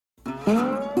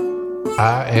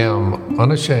I am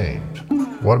unashamed.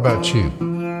 What about you?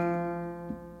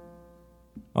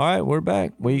 All right, we're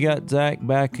back. We got Zach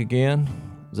back again.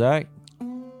 Zach,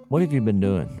 what have you been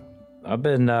doing? I've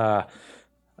been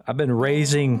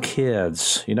raising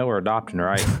kids. You know we're adopting,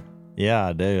 right? Yeah,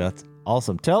 I do. That's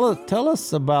awesome. Tell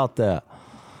us about that.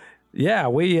 Yeah,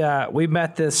 we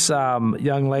met this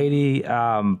young lady.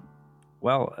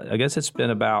 Well, I guess it's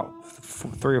been about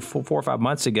 4 or 5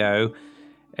 months ago,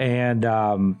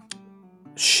 and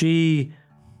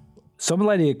some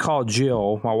lady had called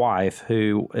Jill, my wife,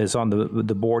 who is on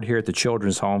the board here at the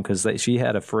children's home, because she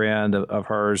had a friend of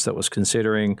hers that was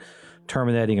considering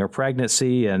terminating her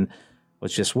pregnancy, and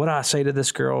was just, what do I say to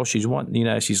this girl? She's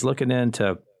she's looking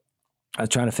into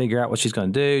trying to figure out what she's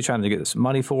going to do, trying to get this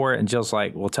money for it. And Jill's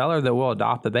like, well, tell her that we'll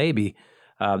adopt the baby.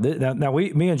 Now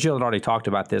me and Jill had already talked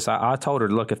about this. I told her,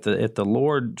 look, if the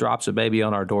Lord drops a baby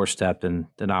on our doorstep, then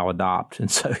I'll adopt. And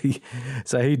so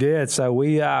he did. So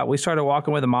we started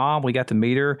walking with the mom. We got to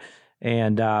meet her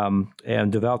and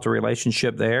developed a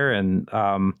relationship there. And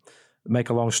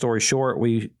make a long story short,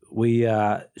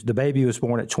 the baby was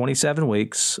born at 27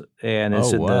 weeks and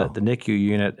it's in the NICU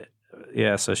unit.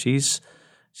 Yeah. So she's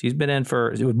been in it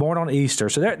was born on Easter.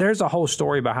 So there's a whole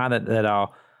story behind it that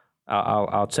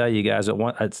I'll tell you guys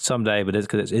at someday, but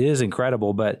it is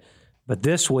incredible. But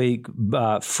this week,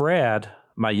 Fred,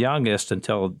 my youngest,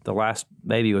 until the last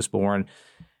baby was born,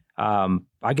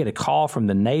 I get a call from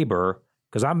the neighbor,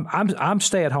 because I'm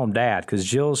stay-at-home dad, because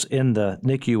Jill's in the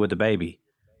NICU with the baby,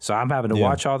 so I'm having to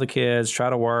watch all the kids, try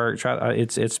to work.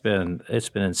 It's been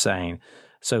insane.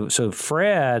 So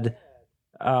Fred,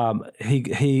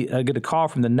 he I get a call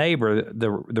from the neighbor.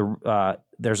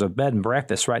 There's a bed and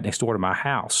breakfast right next door to my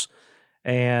house.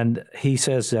 And he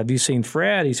says, have you seen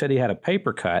Fred? He said he had a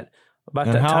paper cut. About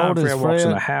that time Fred walks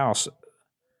in the house.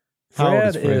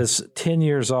 Fred is 10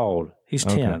 years old. He's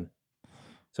 10.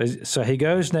 So he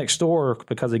goes next door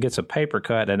because he gets a paper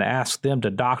cut and asks them to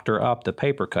doctor up the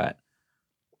paper cut.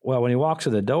 Well, when he walks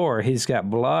to the door, he's got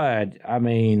blood. I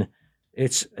mean,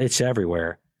 it's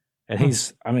everywhere. And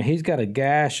he's got a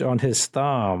gash on his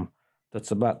thumb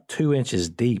that's about 2 inches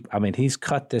deep. I mean, he's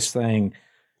cut this thing.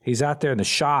 He's out there in the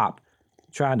shop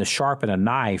trying to sharpen a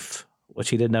knife, which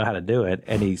he didn't know how to do it,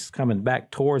 and he's coming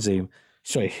back towards him.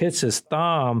 So he hits his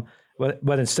thumb, but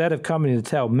instead of coming to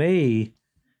tell me,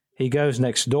 he goes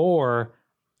next door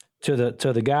to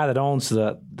the guy that owns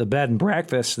the bed and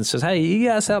breakfast and says, hey, you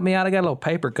guys help me out. I got a little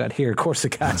paper cut here. Of course, the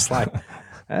guy's like,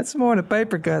 that's more than a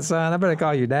paper cut, son. I better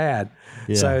call your dad.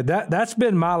 Yeah. So that's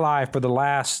been my life for the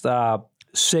last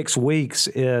 6 weeks,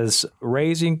 is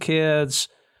raising kids.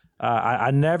 I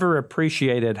never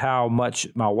appreciated how much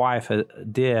my wife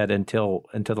did until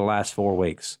the last 4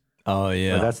 weeks. Oh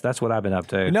yeah, but that's what I've been up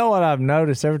to. You know what I've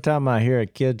noticed every time I hear a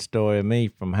kid story of me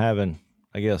from having,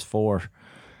 I guess, 4,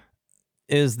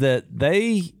 is that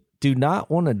they do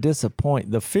not want to disappoint.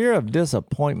 The fear of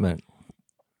disappointment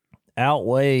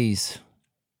outweighs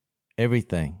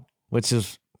everything, which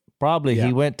is probably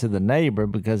he went to the neighbor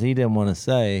because he didn't want to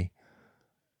say,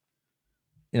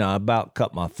 I about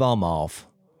cut my thumb off.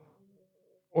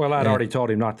 Well, I'd already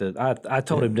told him not to. I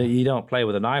told him that you don't play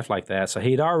with a knife like that. So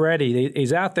he's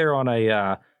out there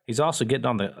on he's also getting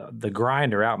on the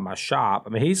grinder out in my shop. I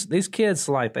mean, these kids,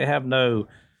 like,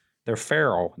 they're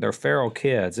feral. They're feral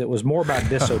kids. It was more about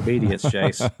disobedience,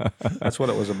 Chase. That's what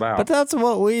it was about. But that's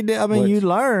what we did. I mean, you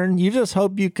learn. You just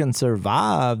hope you can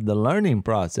survive the learning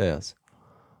process.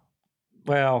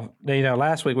 Well,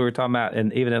 last week we were talking about,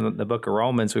 and even in the book of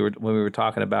Romans, when we were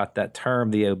talking about that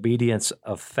term, the obedience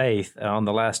of faith, on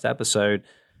the last episode.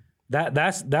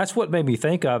 That's what made me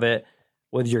think of it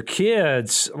with your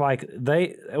kids. Like,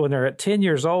 when they're at 10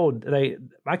 years old,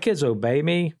 my kids obey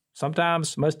me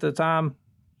sometimes, most of the time.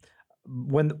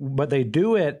 But they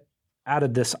do it out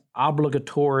of this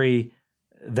obligatory.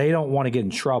 They don't want to get in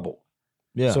trouble.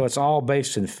 Yeah. So it's all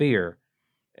based in fear.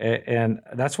 And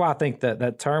that's why I think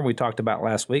that term we talked about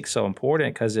last week is so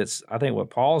important, because I think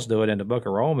what Paul's doing in the book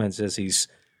of Romans is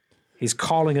he's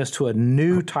calling us to a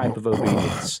new type of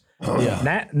obedience.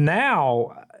 Yeah.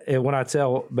 Now, when I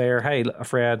tell Bear, hey,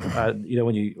 Fred,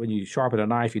 when you sharpen a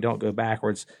knife, you don't go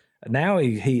backwards. Now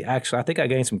he actually, I think I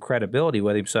gained some credibility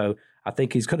with him, so I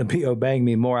think he's going to be obeying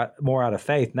me more out of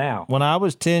faith now. When I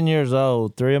was 10 years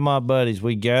old, 3 of my buddies,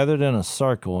 we gathered in a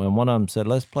circle, and one of them said,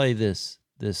 let's play this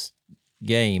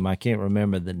game. I can't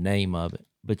remember the name of it,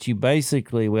 but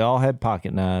we all had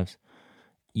pocket knives.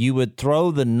 You would throw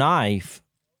the knife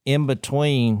in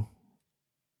between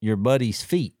your buddy's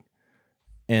feet,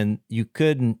 and you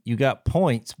got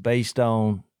points based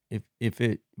on if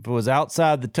it was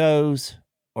outside the toes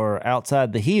or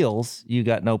outside the heels, you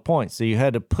got no points. So you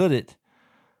had to put it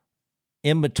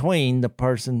in between the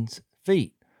person's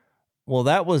feet. Well,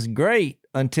 that was great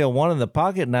until one of the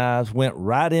pocket knives went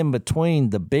right in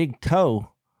between the big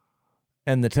toe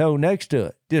and the toe next to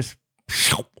it. Just,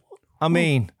 I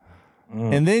mean,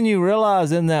 and then you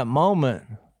realize in that moment,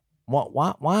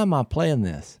 why am I playing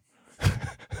this?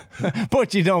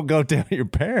 But you don't go tell your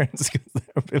parents because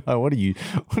they'll be like, what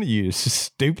are you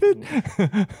stupid?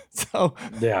 So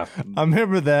Yeah. I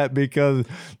remember that because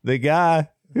the guy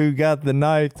who got the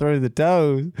knife through the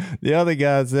toes, the other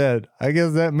guy said, I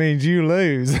guess that means you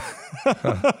lose.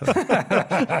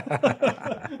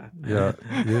 Yeah.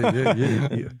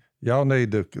 Y'all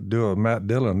need to do a Matt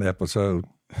Dillon episode.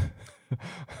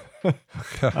 I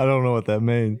don't know what that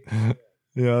means.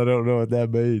 Yeah, I don't know what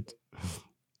that means.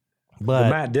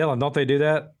 But Matt Dillon, don't they do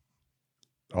that?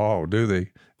 Oh, do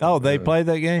they? they play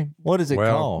that game? What is it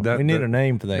called? We need a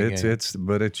name for that game.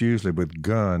 But it's usually with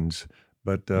guns,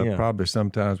 but probably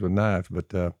sometimes with knives.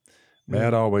 But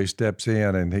Matt always steps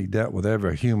in, and he dealt with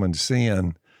every human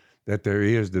sin that there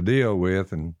is to deal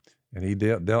with, and he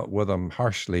dealt with them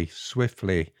harshly,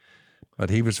 swiftly. But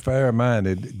he was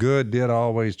fair-minded. Good did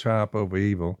always triumph over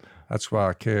evil. That's why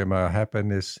I carry my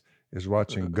happiness is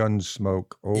watching guns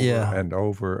smoke over and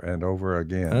over and over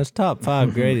again. That's top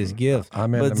 5 greatest gifts.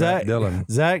 I'm into Matt Dillon.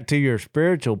 Zach, to your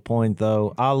spiritual point,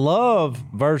 though, I love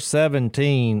verse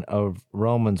 17 of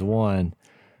Romans 1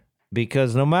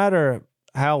 because no matter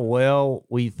how well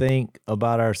we think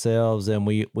about ourselves, and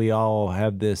we all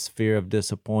have this fear of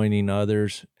disappointing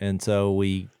others, and so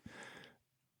we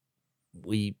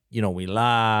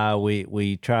lie,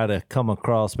 we try to come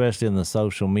across, especially in the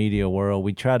social media world,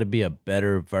 we try to be a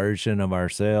better version of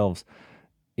ourselves.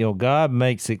 God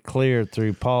makes it clear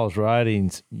through Paul's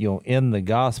writings, in the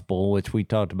gospel, which we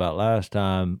talked about last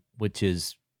time, which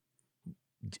is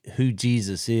who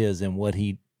Jesus is and what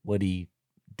he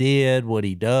did, what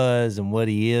he does, and what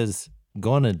he is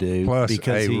going to do. Plus,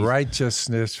 because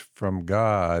righteousness from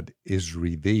God is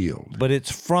revealed. But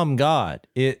it's from God.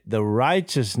 The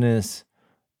righteousness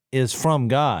is from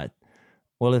God.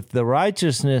 Well, if the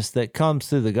righteousness that comes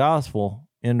through the gospel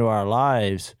into our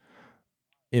lives,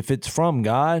 if it's from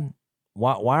God,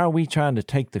 why are we trying to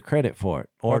take the credit for it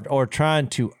or trying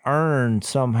to earn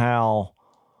somehow?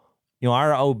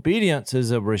 Our obedience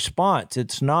is a response.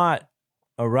 It's not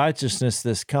a righteousness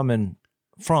that's coming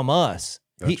from us.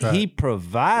 He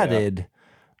provided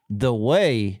the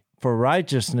way for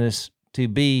righteousness to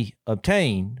be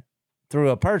obtained through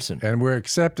a person. And we're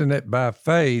accepting it by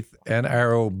faith and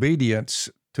our obedience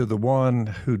to the one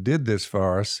who did this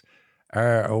for us.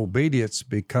 Our obedience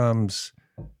becomes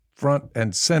front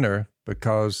and center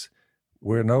because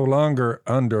we're no longer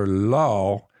under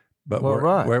law, but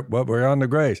we're under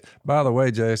grace. By the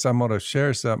way, Jace, I'm going to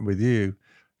share something with you.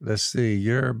 Let's see,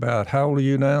 you're about, how old are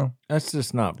you now? Let's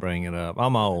just not bring it up.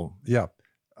 I'm old. Yeah.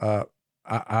 I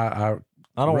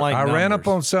don't like numbers. I ran up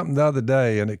on something the other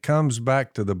day, and it comes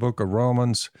back to the book of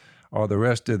Romans or the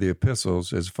rest of the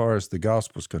epistles as far as the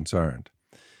gospel's concerned.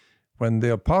 When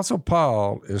the Apostle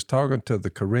Paul is talking to the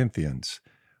Corinthians,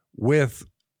 with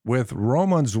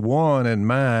Romans 1 in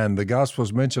mind, the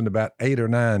gospel's mentioned about 8 or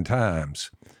 9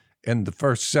 times in the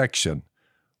first section.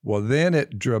 Well, then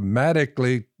it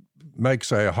dramatically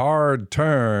makes a hard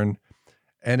turn,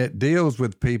 and it deals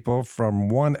with people from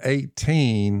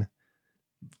 1:18,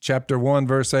 chapter 1,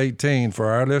 verse 18, for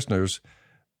our listeners.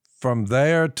 From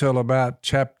there till about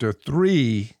chapter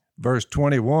 3, verse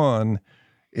 21,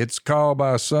 it's called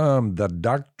by some the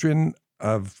doctrine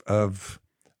of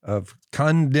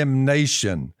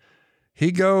condemnation.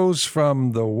 He goes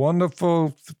from the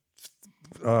wonderful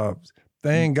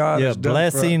thing God has done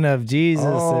blessing of Jesus.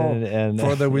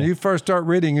 When you first start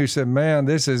reading, you said, man,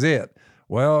 this is it.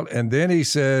 Well, and then he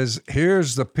says,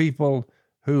 here's the people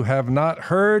who have not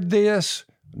heard this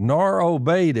nor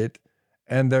obeyed it,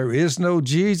 and there is no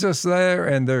Jesus there,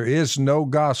 and there is no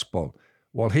gospel.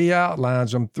 Well, he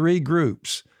outlines them 3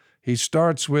 groups. He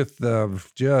starts with the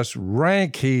just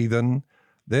rank heathen.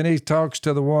 Then he talks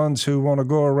to the ones who want to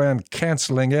go around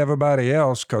canceling everybody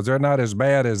else because they're not as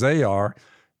bad as they are.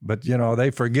 But,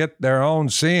 they forget their own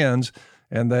sins,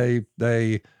 and they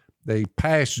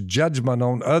pass judgment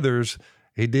on others.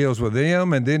 He deals with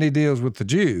them, and then he deals with the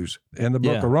Jews in the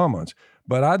book of Romans.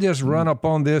 But I just run up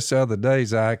on this the other day,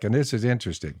 Zach, and this is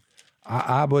interesting.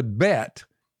 I would bet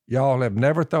y'all have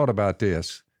never thought about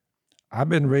this. I've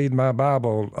been reading my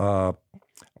Bible,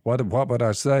 what would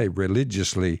I say,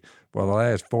 religiously for the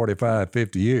last 45,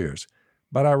 50 years.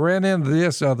 But I ran into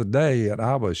this the other day, and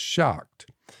I was shocked.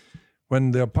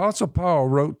 When the Apostle Paul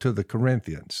wrote to the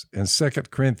Corinthians in 2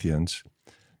 Corinthians,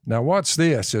 now watch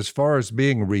this as far as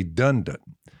being redundant.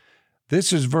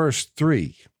 This is verse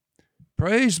 3.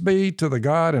 Praise be to the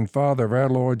God and Father of our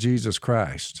Lord Jesus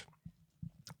Christ.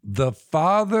 The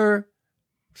Father,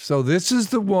 so this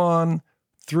is the one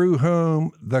through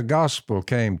whom the gospel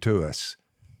came to us,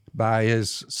 by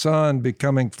his Son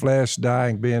becoming flesh,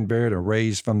 dying, being buried, and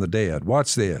raised from the dead.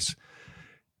 Watch this.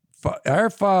 Our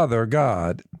Father,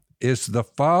 God, is the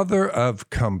Father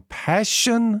of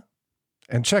compassion,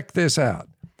 and check this out,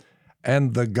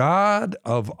 and the God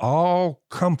of all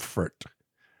comfort.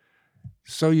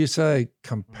 So you say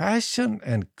compassion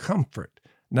and comfort.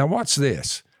 Now watch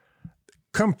this.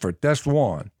 Comfort, that's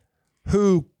one.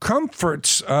 Who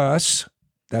comforts us,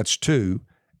 that's two,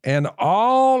 in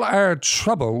all our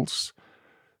troubles,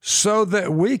 so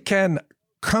that we can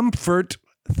comfort,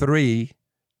 three,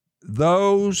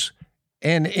 those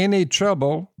in any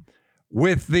trouble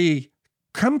with the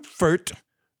comfort,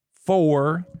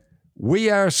 four, we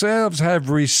ourselves have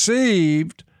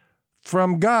received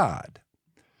from God.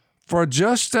 For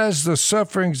just as the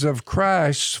sufferings of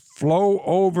Christ flow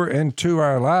over into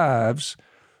our lives,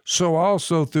 so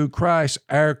also through Christ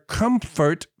our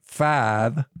comfort,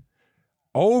 five,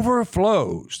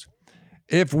 overflows.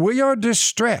 If we are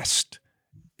distressed,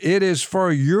 it is for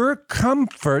your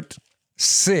comfort,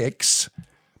 six,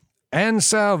 and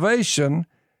salvation.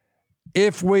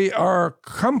 If we are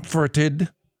comforted,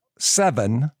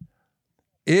 seven,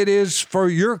 it is for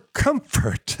your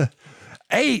comfort,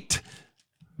 eight,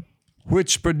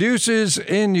 which produces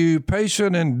in you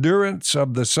patient endurance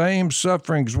of the same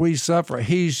sufferings we suffer.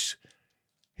 He's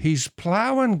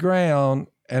plowing ground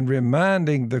and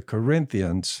reminding the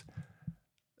Corinthians,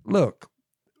 look,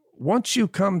 once you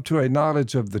come to a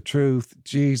knowledge of the truth,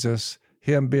 Jesus,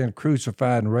 him being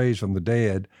crucified and raised from the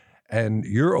dead, and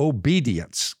your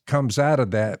obedience comes out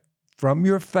of that from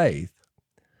your faith,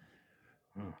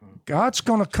 God's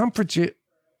going to comfort you,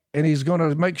 and he's going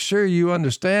to make sure you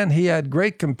understand he had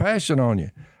great compassion on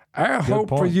you. Our hope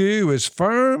for you is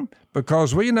firm,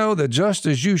 because we know that just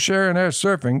as you share in our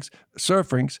sufferings,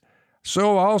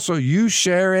 so also you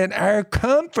share in our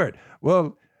comfort.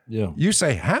 Well, you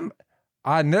say,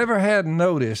 I never had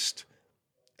noticed,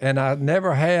 and I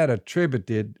never had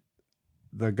attributed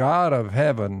the God of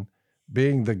heaven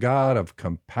being the God of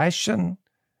compassion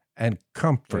and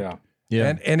comfort.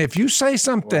 Yeah. And if you say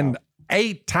something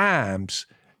 8 times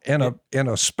in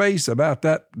a space about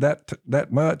that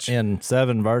much, in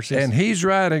 7 verses, and he's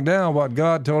writing down what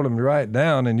God told him to write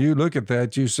down, and you look at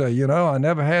that, you say, I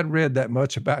never had read that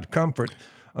much about comfort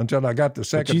until I got the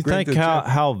second. But you think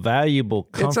how valuable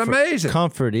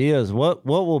comfort is. What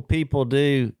will people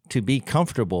do to be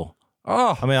comfortable?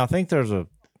 Oh, I mean, I think there's a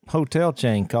hotel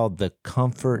chain called the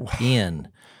Comfort Inn.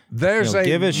 There's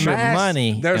give us your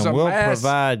money, and we'll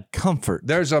provide comfort.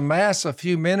 There's a mass of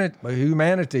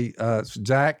humanity,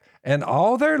 Zach, and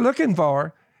all they're looking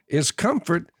for is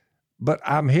comfort. But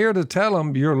I'm here to tell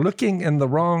them you're looking in the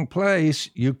wrong place.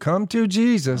 You come to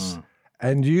Jesus,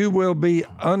 and you will be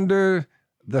under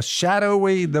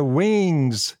the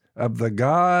wings of the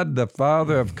God, the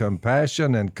Father of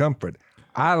compassion and comfort.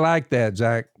 I like that,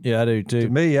 Zach. Yeah, I do too. To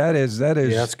me, that is. Yeah,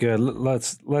 that's good.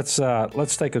 Let's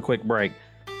take a quick break.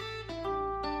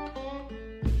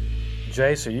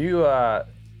 Jay, so you,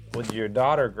 with your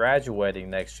daughter graduating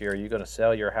next year, are you going to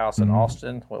sell your house in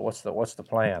Austin? What's the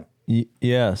plan?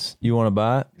 Yes. You want to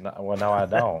buy it? No, I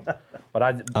don't.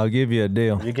 But I'll give you a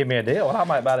deal. You give me a deal? Well, I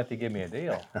might buy it if you give me a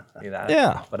deal.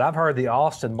 Yeah. But I've heard the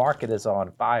Austin market is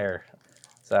on fire.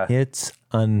 So it's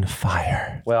on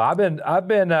fire. Well, I've been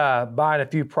buying a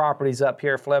few properties up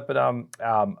here, flipping them,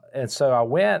 and so I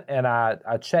went and I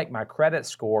checked my credit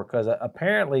score, because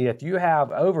apparently if you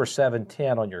have over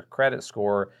 710 on your credit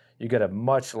score, you get a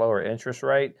much lower interest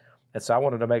rate. And so I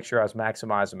wanted to make sure I was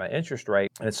maximizing my interest rate.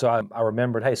 And so I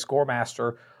remembered, hey,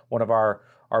 ScoreMaster, one of our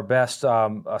best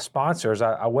sponsors.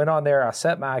 I went on there, I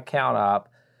set my account up.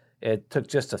 It took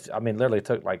literally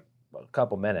took like a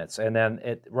couple minutes, and then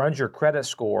it runs your credit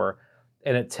score,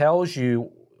 and it tells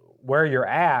you where you're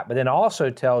at, but then also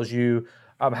tells you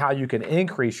how you can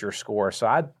increase your score. So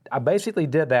I basically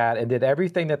did that and did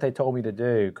everything that they told me to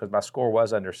do, because my score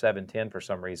was under 710 for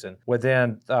some reason.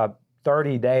 Within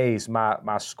 30 days,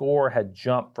 my score had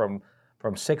jumped from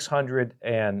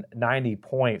 690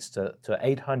 points to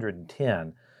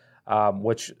 810.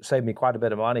 Which saved me quite a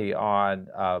bit of money on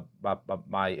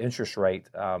my interest rate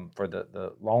for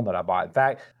the loan that I bought. In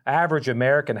fact, average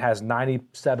American has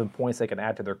 97 points they can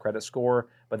add to their credit score,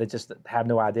 but they just have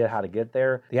no idea how to get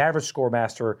there. The average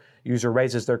ScoreMaster user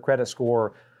raises their credit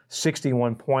score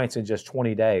 61 points in just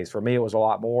 20 days. For me, it was a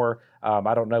lot more.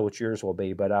 I don't know what yours will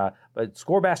be, but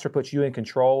ScoreMaster puts you in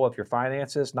control of your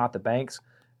finances, not the banks.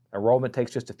 Enrollment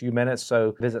takes just a few minutes,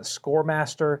 so visit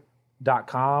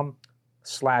ScoreMaster.com.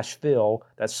 scoremaster.com/Phil.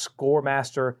 That's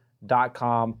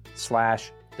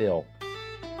scoremaster.com/Phil.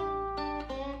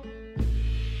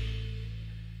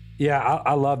 Yeah,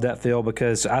 I love that, Phil,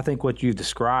 because I think what you've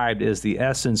described is the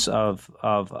essence of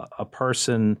a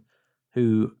person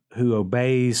who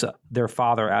obeys their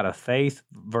father out of faith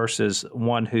versus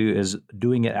one who is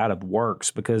doing it out of works,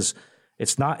 because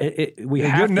it's not.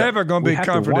 You're never going to be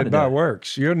comforted by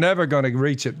works. You're never going to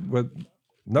reach it with.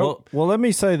 Nope. Well, let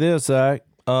me say this, Zach.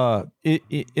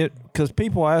 Because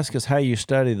people ask us how you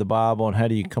study the Bible and how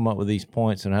do you come up with these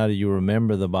points and how do you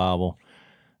remember the Bible.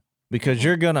 Because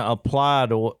you're going to apply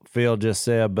to what Phil just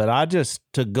said, but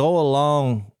to go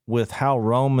along with how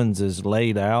Romans is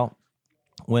laid out,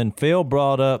 when Phil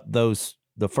brought up the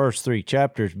first 3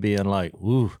 chapters being like,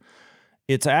 ooh,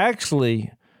 it's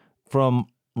actually from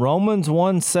Romans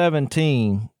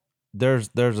 1:17. There's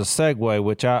a segue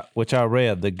which I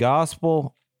read.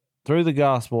 Through the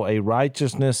gospel, a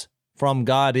righteousness from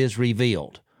God is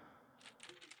revealed.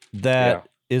 That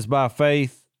is by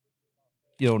faith,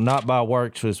 not by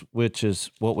works, which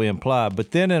is what we imply. But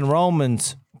then in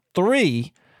Romans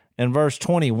 3 and verse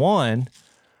 21,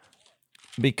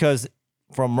 because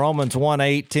from Romans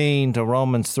 1:18 to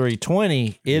Romans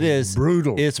 3:20, it's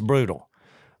brutal. It's brutal.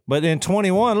 But in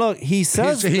 21, look, he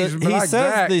says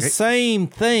the same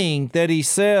thing that he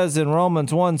says in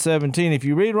Romans 1:17. If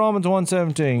you read Romans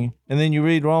 1:17 and then you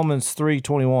read Romans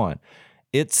 3:21,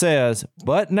 it says,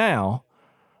 "But now,"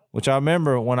 which I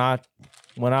remember when I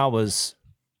was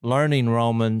learning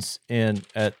Romans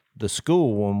at the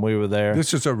school when we were there.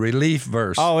 This is a relief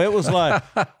verse. Oh, it was like,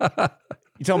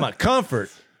 you talking about comfort.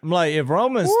 I'm like, if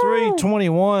Romans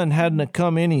 3:21 hadn't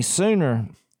come any sooner,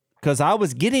 because I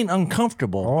was getting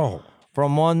uncomfortable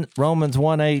from Romans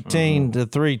 1:18 to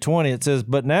 3:20. It says,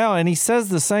 but now, and he says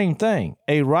the same thing,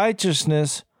 a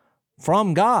righteousness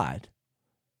from God.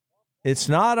 It's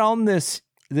not on this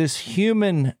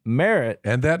human merit.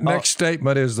 And that next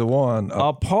statement is the one.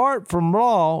 Apart from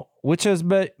law, which has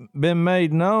been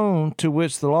made known, to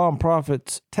which the law and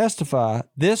prophets testify,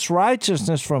 this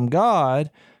righteousness from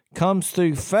God comes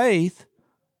through faith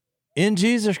in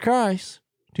Jesus Christ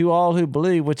to all who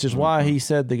believe, which is why he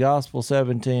said the gospel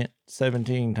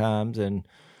 17 times in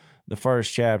the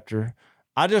first chapter.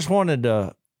 I just wanted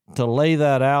to lay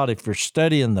that out. If you're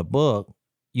studying the book,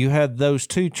 you had those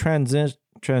 2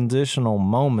 transitional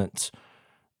moments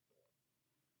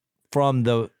from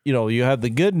you have the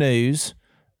good news,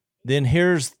 then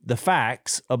here's the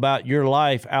facts about your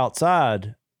life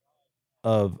outside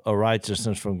of a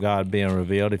righteousness from God being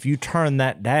revealed. If you turn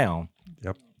that down,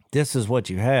 this is what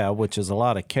you have, which is a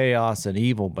lot of chaos and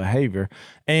evil behavior,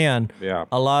 and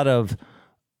a lot of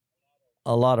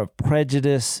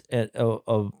prejudice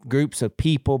of groups of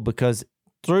people, because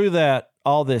through that,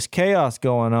 all this chaos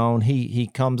going on, he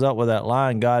comes up with that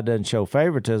line, God doesn't show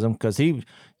favoritism, because he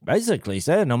basically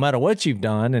said, no matter what you've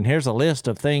done, and here's a list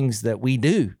of things that we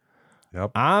do.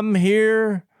 I'm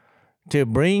here to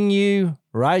bring you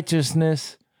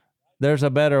righteousness. There's a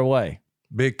better way.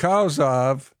 Because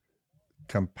of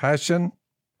compassion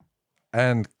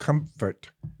and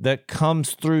comfort that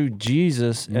comes through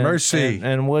Jesus and mercy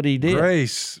and what he did.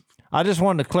 Grace. I just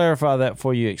wanted to clarify that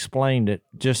before you explained it,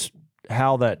 just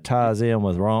how that ties in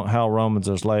with how Romans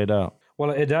is laid out.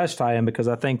 Well, it does tie in, because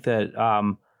I think that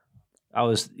I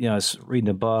was reading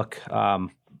a book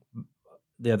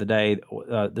the other day.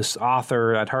 This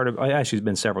author, I'd heard of, actually it's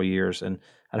been several years, and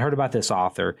I'd heard about this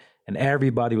author, and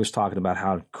everybody was talking about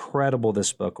how incredible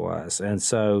this book was. And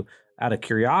so out of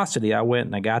curiosity, I went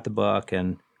and I got the book,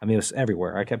 and it was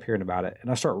everywhere. I kept hearing about it,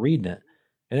 and I started reading it.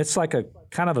 And it's like a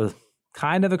kind of a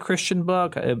Christian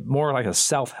book, more like a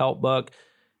self-help book.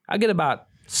 I get about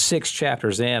 6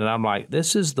 chapters in, and I'm like,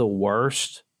 this is the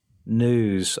worst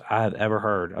news I have ever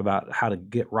heard about how to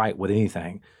get right with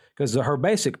anything. Because her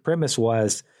basic premise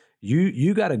was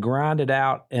you got to grind it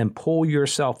out and pull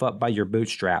yourself up by your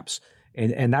bootstraps.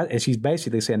 And she's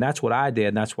basically saying that's what I did,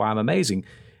 and that's why I'm amazing.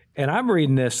 And I'm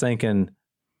reading this thinking,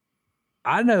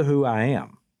 I know who I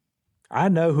am. I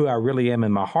know who I really am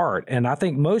in my heart. And I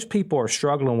think most people are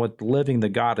struggling with living the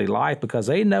godly life because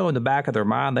they know in the back of their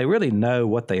mind, they really know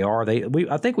what they are.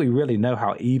 I think we really know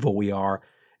how evil we are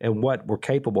and what we're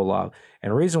capable of.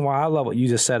 And the reason why I love what you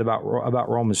just said about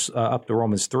Romans, up to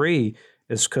Romans 3,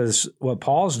 is because what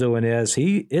Paul's doing is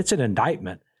it's an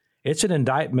indictment. It's an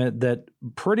indictment that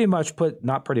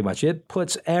it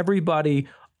puts everybody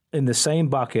in the same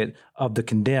bucket of the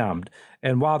condemned.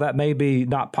 And while that may be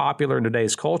not popular in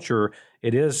today's culture,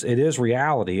 it is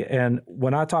reality. And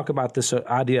when I talk about this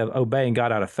idea of obeying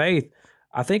God out of faith,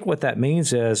 I think what that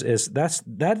means is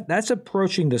that's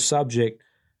approaching the subject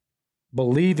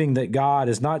believing that God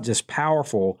is not just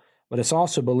powerful, but it's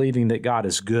also believing that God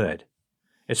is good.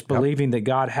 It's believing that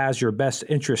God has your best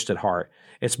interest at heart.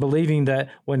 It's believing that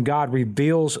when God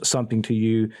reveals something to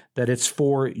you, that it's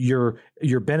for your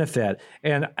benefit.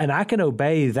 And I can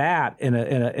obey that in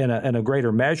a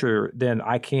greater measure than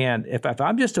I can if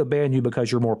I'm just obeying you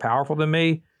because you're more powerful than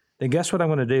me. Then guess what I'm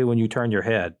going to do when you turn your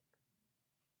head?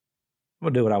 I'm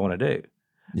going to do what I want to do.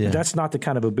 Yeah. But that's not the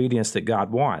kind of obedience that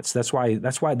God wants. That's why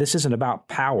this isn't about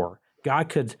power. God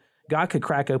could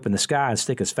crack open the sky and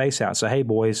stick his face out and say, "Hey,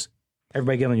 boys,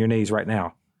 everybody get on your knees right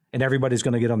now." And everybody's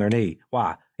going to get on their knee.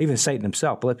 Why? Even Satan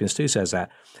himself, Philippians 2 says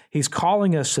that. He's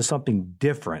calling us to something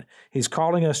different. He's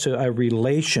calling us to a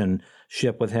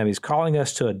relationship with him. He's calling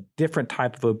us to a different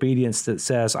type of obedience that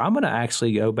says, I'm going to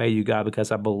actually obey you, God,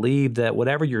 because I believe that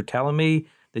whatever you're telling me,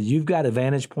 that you've got a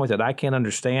vantage point that I can't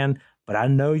understand, but I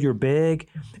know you're big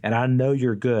and I know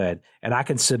you're good, and I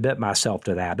can submit myself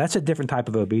to that. That's a different type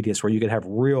of obedience where you can have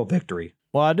real victory.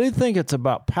 Well, I do think it's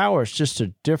about power. It's just a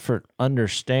different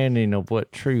understanding of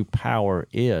what true power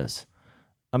is.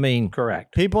 I mean,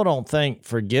 correct. People don't think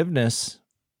forgiveness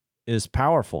is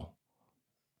powerful.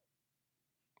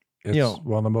 It's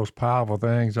one of the most powerful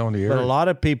things on the earth. But a lot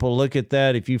of people look at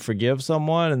that, if you forgive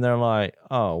someone, and they're like,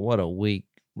 oh, what a weak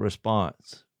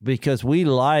response. Because we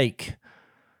like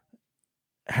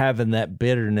having that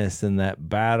bitterness and that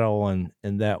battle and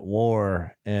that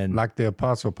war. And like the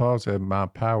Apostle Paul said, my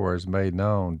power is made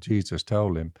known, Jesus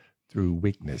told him, through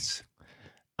weakness.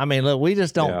 I mean, look, we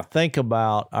just don't think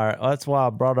about that's why I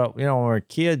brought up, when we're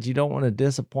kids, you don't want to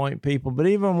disappoint people. But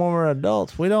even when we're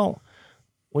adults, we don't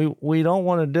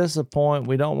want to disappoint.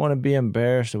 We don't want to be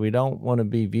embarrassed. We don't want to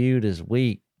be viewed as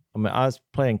weak. I mean, I was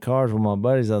playing cards with my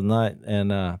buddies the other night,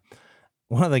 and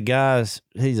one of the guys,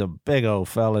 he's a big old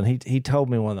fella, and he told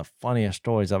me one of the funniest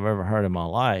stories I've ever heard in my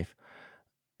life.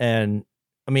 And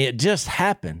I mean, it just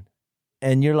happened.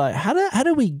 And you're like, how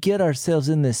do we get ourselves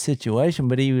in this situation?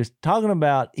 But he was talking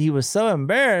about, he was so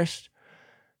embarrassed.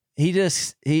 He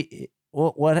was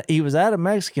at a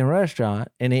Mexican restaurant,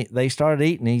 and they started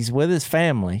eating. He's with his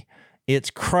family.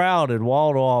 It's crowded,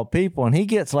 wall to wall people, and he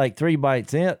gets like 3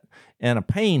 bites in, and a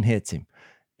pain hits him,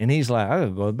 and he's like, I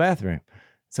gotta go to the bathroom.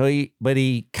 So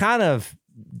he kind of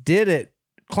did it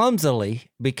clumsily,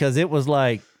 because it was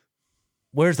like,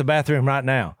 where's the bathroom right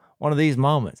now? One of these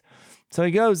moments. So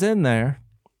he goes in there,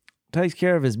 takes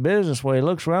care of his business. Well, he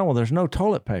looks around, well, there's no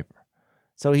toilet paper.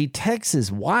 So he texts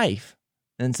his wife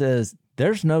and says,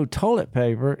 there's no toilet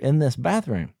paper in this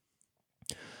bathroom.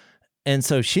 And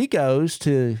so she goes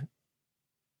to,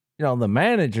 the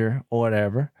manager or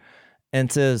whatever,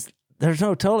 and says, there's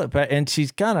no toilet paper. And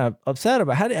she's kind of upset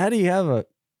about, how do you have a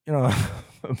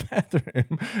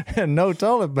bathroom and no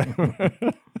toilet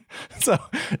paper? So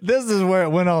this is where it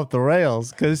went off the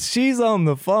rails, because she's on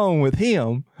the phone with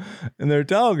him and they're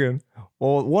talking.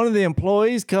 Well, one of the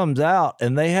employees comes out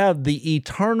and they have the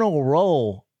eternal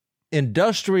roll,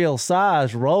 industrial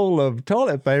size roll of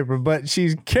toilet paper, but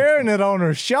she's carrying it on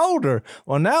her shoulder.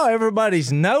 Well, now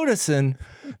everybody's noticing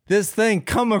this thing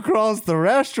come across the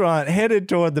restaurant headed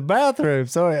toward the bathroom.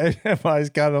 So everybody's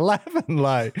kind of laughing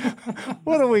like,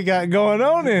 what do we got going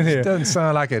on in here? It doesn't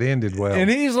sound like it ended well. And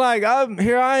he's like,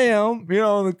 here I am,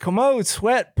 the commode,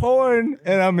 sweat pouring,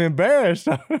 and I'm embarrassed.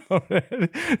 And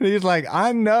he's like,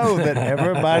 I know that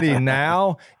everybody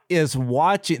now is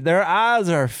watching. Their eyes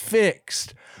are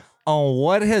fixed on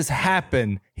what has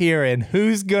happened here and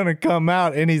who's going to come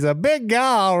out. And he's a big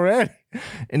guy already.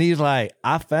 And he's like,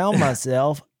 I found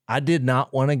myself, I did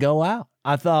not want to go out.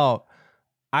 I thought,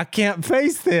 I can't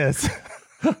face this.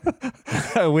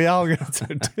 We all got so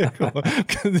tickled,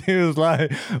 because he was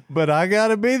like, but I got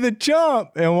to be the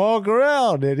chump and walk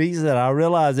around. And he said, I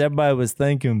realized everybody was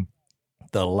thinking,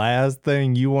 the last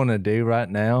thing you want to do right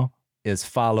now is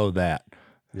follow that.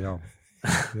 Yeah.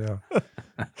 Yeah.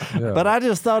 But I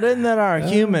just thought, isn't that our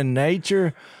human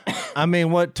nature? I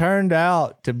mean, what turned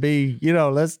out to be,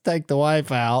 let's take the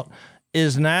wife out,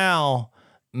 is now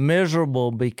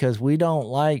miserable because we don't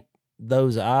like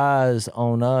those eyes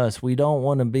on us. We don't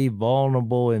want to be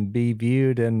vulnerable and be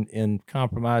viewed in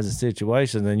compromising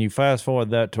situations. And you fast forward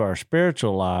that to our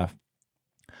spiritual life.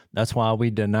 That's why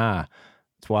we deny.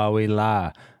 That's why we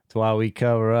lie. That's why we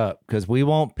cover up, because we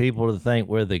want people to think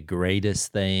we're the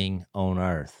greatest thing on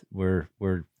earth. We're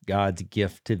God's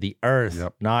gift to the earth,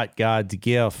 not God's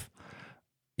gift,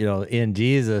 in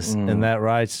Jesus, and that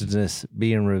righteousness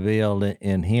being revealed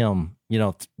in him,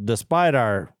 despite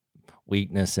our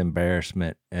weakness,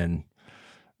 embarrassment, and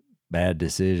bad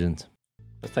decisions.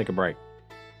 Let's take a break.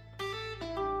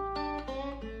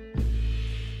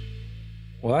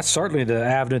 Well, that's certainly the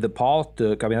avenue that Paul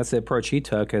took. I mean, that's the approach he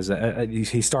took.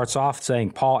 He starts off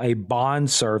saying, Paul, a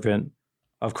bondservant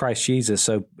of Christ Jesus.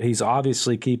 So he's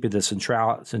obviously keeping the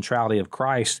centrality of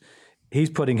Christ. He's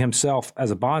putting himself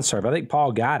as a bondservant. I think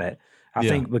Paul got it. I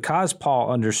think because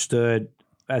Paul understood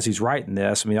as he's writing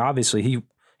this, I mean, obviously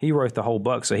he wrote the whole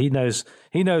book, so he knows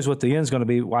what the end's going to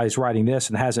be while he's writing this,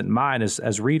 and has it in mind.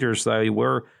 As readers, though,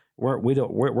 we're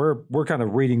kind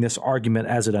of reading this argument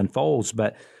as it unfolds.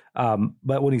 But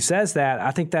when he says that,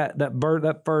 I think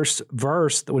that first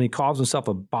verse, when he calls himself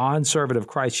a bondservant of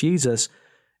Christ Jesus,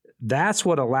 that's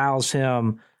what allows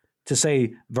him to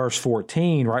say verse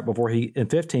 14 right before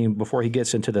 15 before he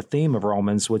gets into the theme of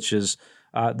Romans, which is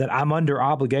that I'm under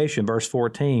obligation, verse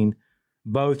 14,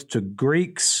 both to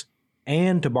Greeks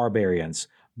and to barbarians,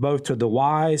 both to the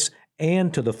wise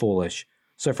and to the foolish.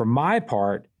 So for my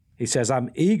part, he says, I'm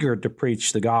eager to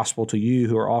preach the gospel to you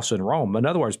who are also in Rome. In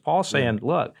other words, Paul's saying,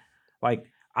 look, like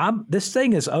this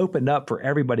thing is opened up for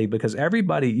everybody, because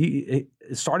everybody,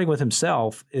 starting with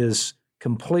himself, is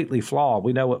completely flawed.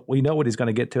 We know what he's going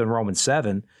to get to in Romans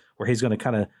 7, where he's going to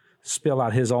kind of spill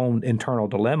out his own internal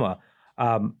dilemma.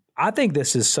 I think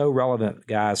this is so relevant,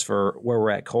 guys, for where we're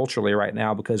at culturally right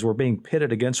now, because we're being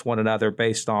pitted against one another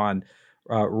based on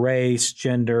race,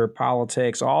 gender,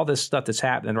 politics, all this stuff that's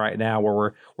happening right now,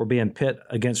 where we're being pit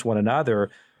against one another.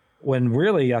 When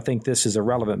really, I think this is a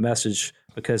relevant message,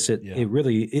 because it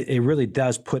really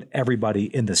does put everybody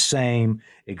in the same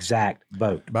exact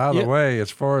boat. By the way,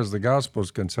 as far as the gospel is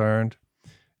concerned,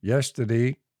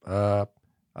 yesterday, I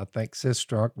think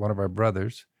Sistrunk, one of our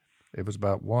brothers, it was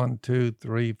about 1, 2,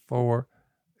 3, 4.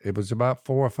 It was about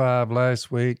 4 or 5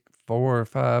 last week, 4 or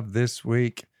 5 this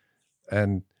week.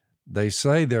 And they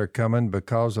say they're coming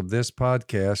because of this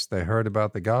podcast. They heard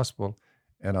about the gospel.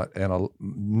 And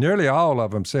nearly all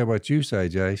of them say what you say,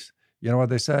 Jace. You know what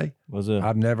they say? What's that?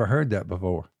 I've never heard that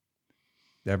before.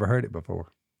 Never heard it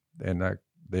before. And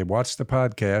they watch the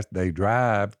podcast. They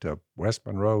drive to West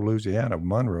Monroe, Louisiana,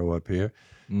 Monroe up here.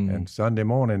 And Sunday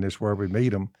morning is where we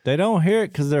meet them. They don't hear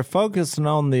it because they're focusing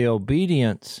on the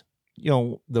obedience,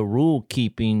 the rule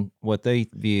keeping, what they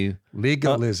view.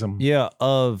 Legalism.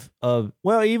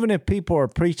 Well, even if people are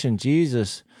preaching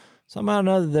Jesus, somehow or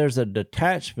another there's a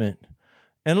detachment.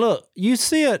 And look, you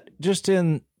see it just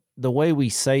in the way we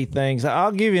say things.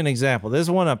 I'll give you an example. This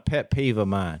is a pet peeve of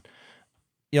mine.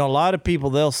 A lot of people,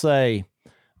 they'll say,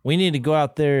 we need to go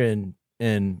out there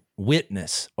and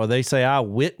witness, or they say, I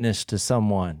witnessed to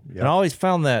someone. Yep. And I always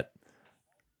found that,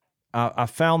 I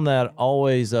found that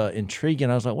always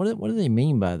intriguing. I was like, what do they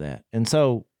mean by that? And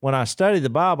so when I studied the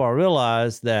Bible, I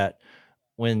realized that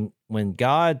when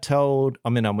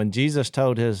Jesus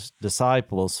told his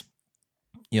disciples,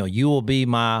 you will be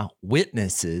my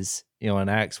witnesses, in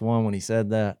Acts 1, when he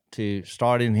said that, to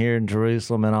starting here in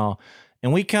Jerusalem and all.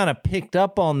 And we kind of picked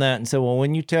up on that and said, well,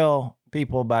 when you tell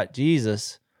people about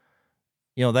Jesus,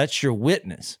 that's your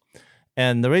witness.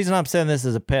 And the reason I'm saying this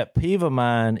is a pet peeve of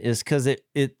mine is because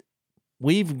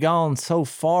we've gone so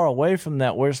far away from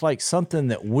that, where it's like something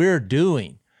that we're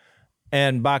doing.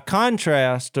 And by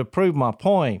contrast, to prove my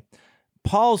point,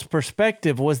 Paul's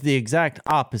perspective was the exact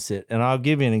opposite. And I'll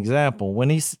give you an example.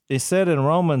 When he said in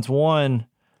Romans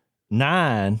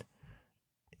 1:9,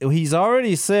 he's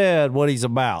already said what he's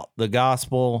about, the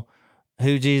gospel,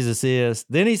 who Jesus is.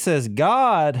 Then he says,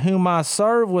 God, whom I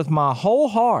serve with my whole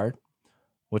heart,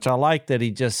 which I like that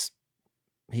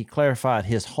he clarified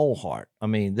his whole heart. I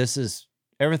mean, this is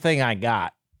everything I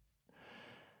got.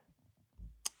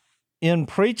 In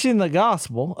preaching the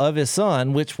gospel of his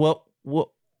son, which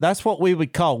that's what we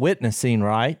would call witnessing,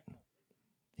 right?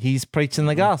 He's preaching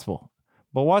the gospel.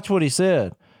 But watch what he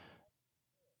said.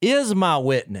 Is my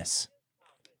witness.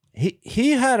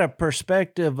 He had a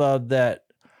perspective of that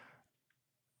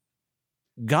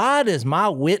God is my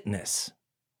witness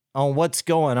on what's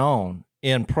going on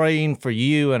in praying for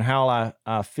you and how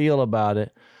I feel about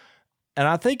it. And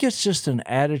I think it's just an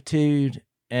attitude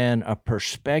and a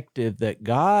perspective that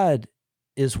God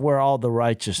is where all the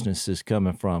righteousness is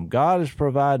coming from. God is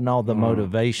providing all the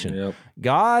motivation. Yep.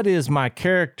 God is my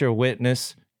character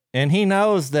witness, and he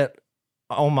knows that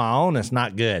on my own it's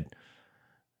not good.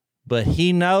 But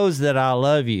he knows that I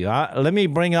love you. Let me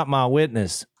bring up my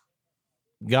witness.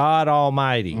 God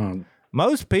Almighty.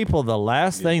 Most people, the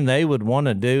last thing they would want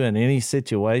to do in any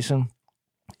situation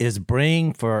is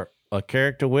bring for a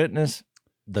character witness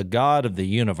the God of the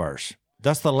universe.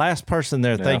 That's the last person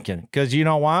they're thinking. Because you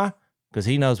know why? Because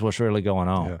he knows what's really going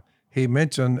on. Yeah. He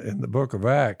mentioned in the book of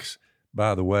Acts,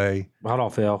 by the way. Hold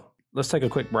on, Phil. Let's take a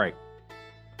quick break.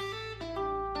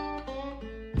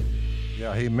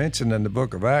 Yeah, he mentioned in the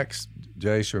book of Acts,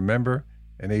 Jace, remember?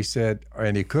 And he said,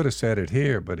 and he could have said it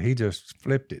here, but he just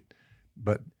flipped it.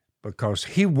 But because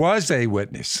he was a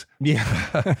witness. Yeah.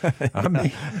 I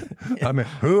mean,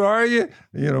 who are you?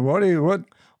 You know, what?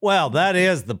 Well, that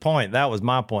is the point. That was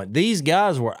my point. These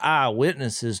guys were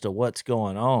eyewitnesses to what's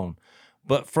going on.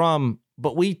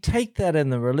 But we take that in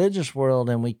the religious world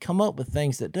and we come up with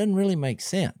things that doesn't really make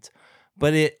sense.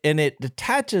 But it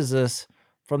detaches us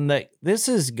from that. This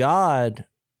is God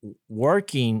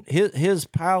working his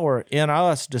power in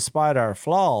us despite our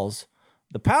flaws.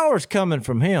 The power is coming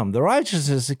from him. The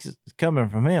righteousness is coming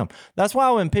from him. That's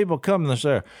why when people come and they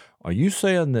say, are you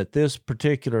saying that this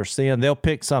particular sin, they'll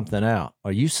pick something out.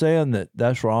 Are you saying that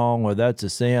that's wrong or that's a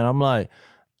sin? I'm like,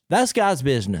 that's God's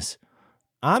business.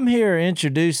 I'm here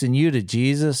introducing you to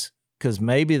Jesus because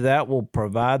maybe that will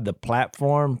provide the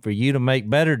platform for you to make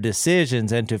better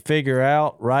decisions and to figure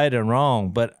out right and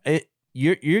wrong. But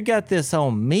you got this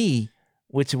on me,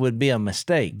 which would be a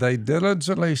mistake. They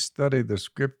diligently study the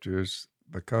scriptures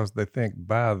because they think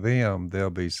by them they'll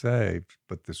be saved.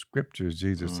 But the scriptures,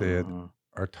 Jesus said,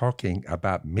 are talking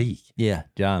about me. Yeah,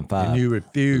 John 5. And you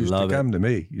refuse to come to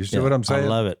me. You see what I'm saying? I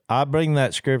love it. I bring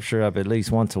that scripture up at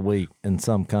least once a week in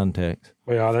some context.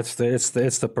 Well, it's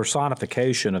the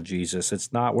personification of Jesus.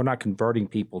 We're not converting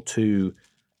people to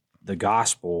the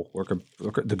gospel.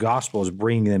 The gospel is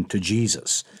bringing them to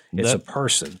Jesus. It's a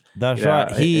person. That's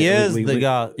right. He is the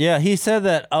God. Yeah, he said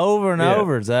that over and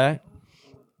over, Zach.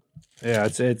 Yeah,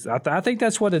 I think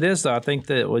that's what it is, though. I think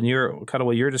that when you're kind of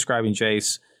what you're describing,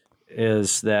 Jace,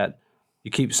 is that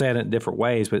you keep saying it in different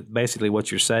ways, but basically what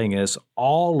you're saying is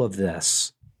all of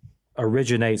this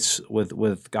originates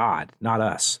with God, not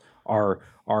us. Our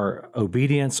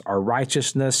obedience, our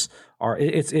righteousness,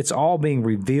 it's all being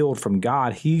revealed from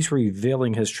God. He's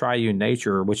revealing his triune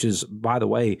nature, which is, by the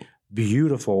way,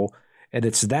 beautiful. And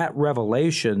it's that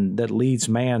revelation that leads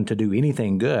man to do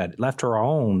anything good. Left to our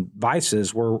own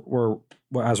vices, we're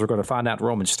as we're going to find out in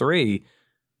Romans 3,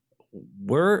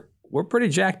 we're pretty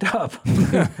jacked up.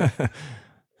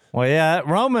 Well, yeah,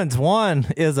 Romans 1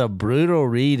 is a brutal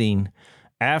reading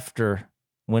after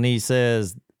when he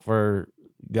says, for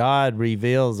God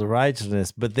reveals the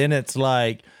righteousness, but then it's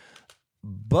like,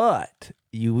 but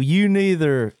you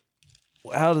neither,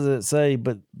 how does it say,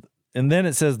 and then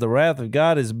it says the wrath of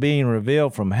God is being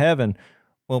revealed from heaven.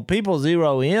 Well, people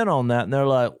zero in on that and they're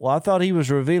like, well, I thought he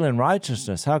was revealing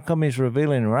righteousness. How come he's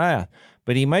revealing wrath?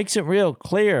 But he makes it real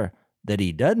clear that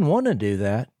he doesn't want to do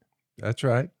that. That's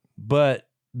right. But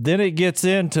then it gets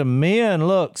into men,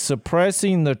 look,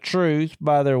 suppressing the truth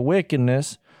by their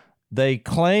wickedness. They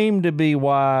claim to be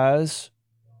wise,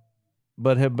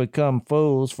 but have become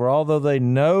fools. For although they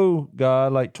know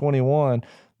God, like 21,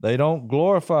 they don't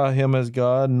glorify him as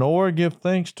God, nor give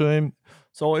thanks to him.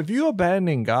 So if you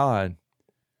abandon God,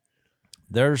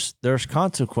 there's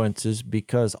consequences,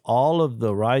 because all of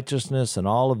the righteousness and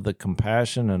all of the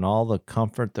compassion and all the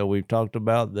comfort that we've talked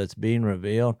about that's being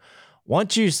revealed,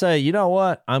 once you say, you know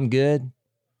what, I'm good,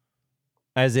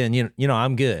 as in, you know,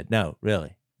 I'm good. No,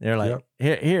 really. They're like,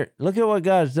 here, look at what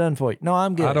God's done for you. No,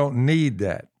 I'm good. I don't need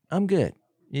that. I'm good.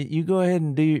 You go ahead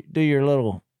and do your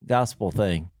little gospel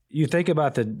thing. You think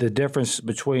about the difference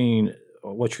between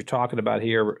what you're talking about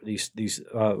here, these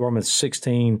Romans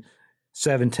 16,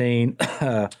 17,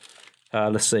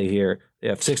 let's see here.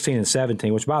 Yeah, 16 and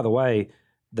 17, which, by the way,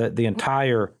 the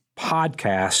entire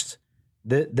podcast,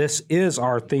 this is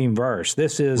our theme verse.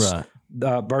 This is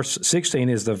verse 16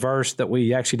 is the verse that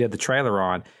we actually did the trailer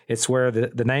on. It's where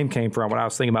the name came from. When I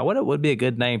was thinking about what it would be a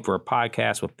good name for a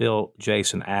podcast with Bill,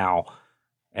 Jason, Al.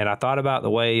 And I thought about the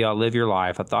way y'all live your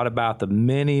life. I thought about the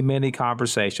many, many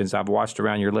conversations I've watched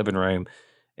around your living room.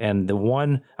 And the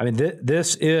one, I mean,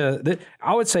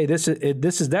 I would say this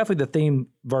is definitely the theme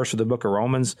verse of the book of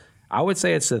Romans. I would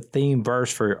say it's the theme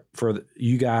verse for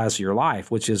you guys, your life,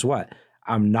 which is what?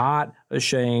 I'm not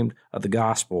ashamed of the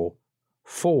gospel,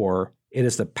 for it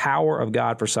is the power of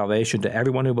God for salvation to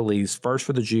everyone who believes, first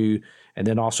for the Jew and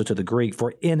then also to the Greek.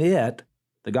 For in it,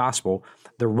 the gospel,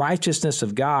 the righteousness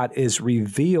of God is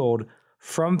revealed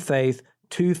from faith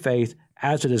to faith,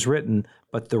 as it is written,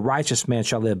 but the righteous man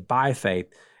shall live by faith.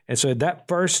 And so that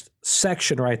first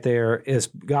section right there is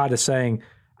God is saying,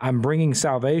 I'm bringing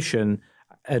salvation,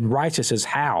 and righteous is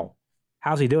how?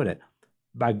 How's he doing it?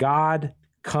 By God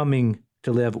coming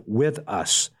to live with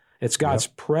us. It's God's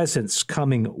presence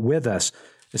coming with us.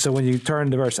 And so when you turn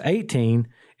to verse 18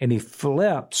 and he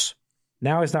flips,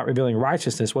 now he's not revealing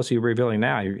righteousness. What's he revealing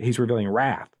now? He's revealing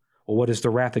wrath. Well, what is the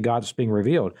wrath of God that's being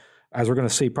revealed? As we're going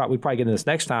to see, we probably get into this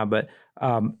next time, but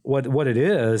what it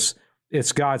is,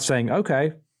 it's God saying,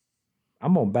 okay,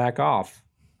 I'm going to back off.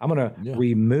 I'm going to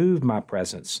remove my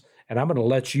presence, and I'm going to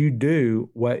let you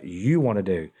do what you want to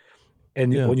do.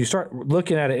 And when you start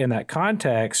looking at it in that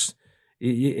context,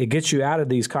 it gets you out of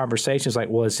these conversations like,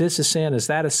 well, is this a sin? Is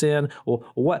that a sin? Well,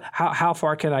 what? How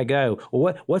far can I go?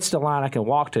 Well, what's the line I can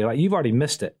walk to? Like, you've already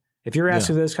missed it. If you're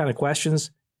asking those kind of questions,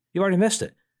 you've already missed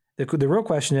it. The real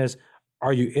question is,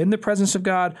 are you in the presence of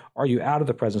God? Or are you out of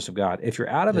the presence of God? If you're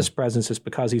out of His presence, it's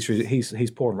because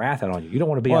He's pouring wrath out on you. You don't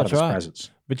want to be out of His presence.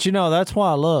 But that's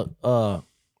why, look, the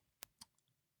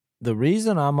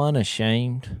reason I'm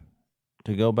unashamed,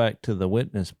 to go back to the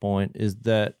witness point, is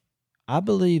that I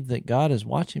believe that God is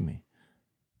watching me.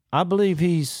 I believe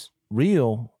He's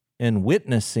real and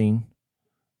witnessing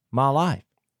my life.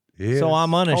 Yes. So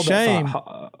I'm unashamed.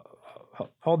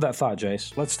 Hold that thought,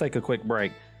 Jace. Let's take a quick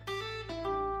break.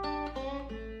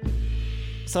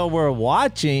 So we're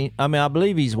watching. I mean, I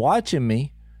believe He's watching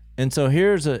me. And so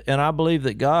and I believe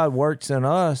that God works in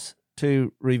us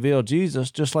to reveal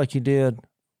Jesus, just like He did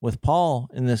with Paul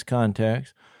in this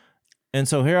context. And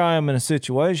so here I am in a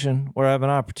situation where I have an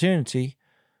opportunity.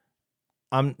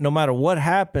 No matter what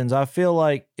happens, I feel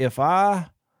like if I'm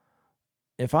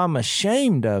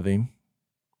ashamed of Him,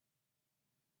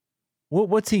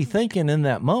 what's He thinking in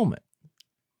that moment?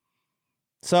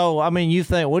 So, I mean, you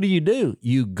think, what do?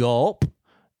 You gulp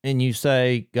and you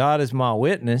say, God is my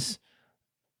witness,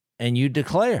 and you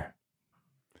declare.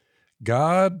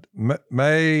 God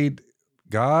made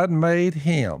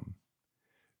Him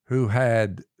who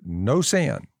had no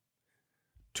sin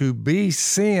to be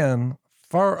sin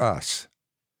for us,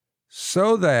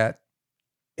 so that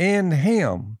in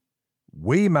Him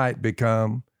we might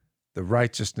become the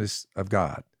righteousness of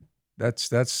God. That's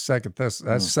Second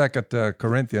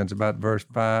Corinthians, about verse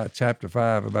 5, chapter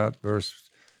 5, about verse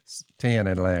 10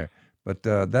 in there. But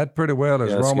that pretty well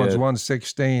is Romans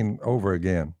 1:16 over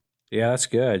again. Yeah, that's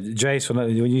good. Jason,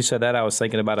 when you said that, I was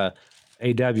thinking about a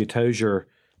A.W. Tozier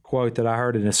quote that I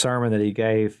heard in a sermon that he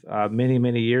gave many,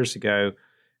 many years ago.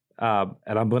 And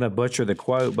I'm going to butcher the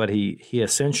quote, but he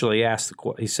essentially asked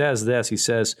he says this, he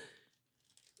says,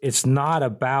 it's not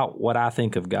about what I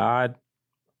think of God,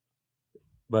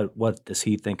 but what does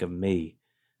He think of me?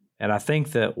 And I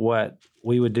think that what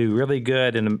we would do really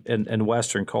good in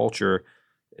Western culture,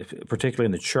 particularly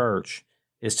in the church,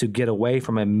 is to get away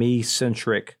from a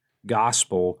me-centric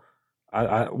gospel.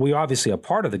 We obviously are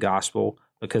part of the gospel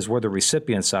because we're the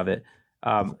recipients of it,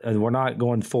 and we're not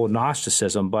going full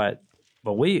Gnosticism, but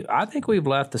I think we've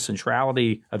left the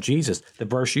centrality of Jesus. The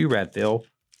verse you read, Phil,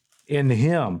 in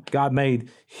Him, God made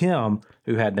Him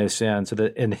who had no sin, so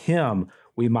that in Him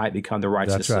we might become the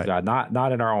righteousness of God,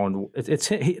 not in our own.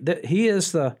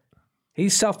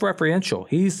 He's self-referential.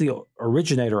 He's the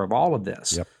originator of all of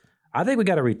this. Yep. I think we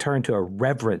got to return to a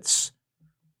reverence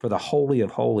for the Holy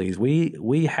of Holies.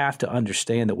 We have to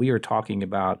understand that we are talking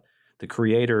about the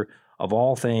Creator of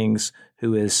all things,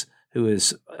 who is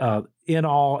in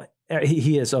all.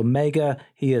 He is Omega,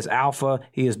 He is Alpha,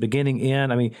 He is beginning,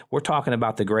 end. I mean, we're talking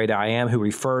about the great I Am, who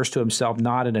refers to Himself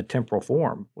not in a temporal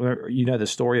form. You know the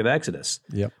story of Exodus.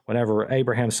 Yep. Whenever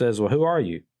Abraham says, well, who are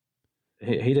you?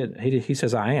 He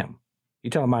says, I am. You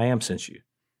tell him I am sent you.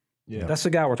 Yeah. That's the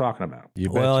guy we're talking about.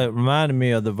 Well, it reminded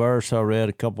me of the verse I read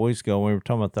a couple weeks ago when we were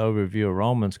talking about the overview of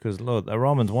Romans, because look,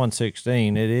 Romans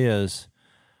 1:16, it is,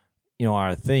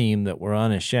 our theme that we're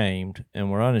unashamed, and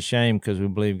we're unashamed because we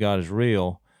believe God is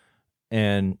real,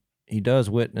 and He does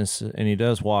witness and He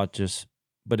does watch us.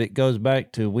 But it goes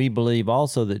back to, we believe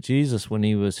also that Jesus, when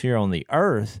He was here on the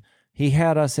earth, He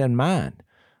had us in mind.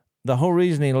 The whole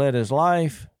reason He led His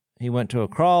life, He went to a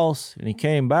cross and He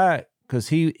came back because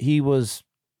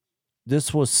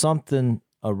this was something,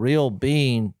 a real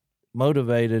being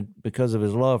motivated because of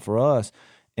His love for us.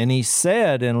 And He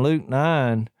said in Luke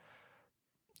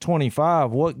 9:25,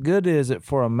 what good is it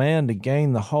for a man to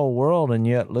gain the whole world and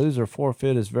yet lose or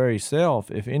forfeit his very self?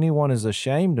 If anyone is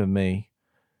ashamed of me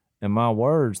and my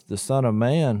words, the Son of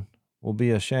Man will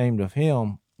be ashamed of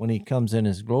him when He comes in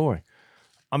His glory.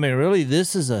 I mean, really,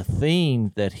 this is a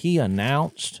theme that He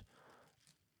announced,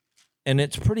 and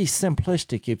it's pretty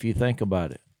simplistic if you think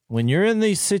about it. When you're in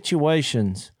these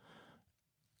situations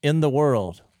in the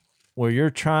world where you're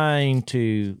trying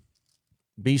to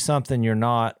be something you're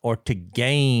not, or to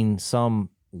gain some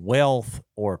wealth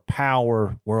or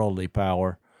power, worldly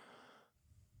power,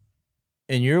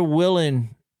 and you're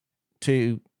willing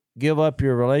to give up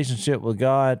your relationship with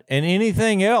God and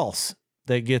anything else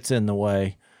that gets in the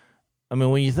way, I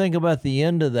mean, when you think about the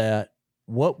end of that,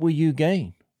 what will you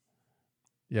gain?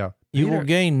 Yeah. You will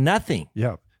gain nothing.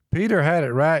 Yeah. Peter had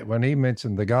it right when he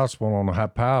mentioned the gospel on how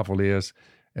powerful it is,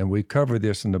 and we covered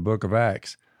this in the book of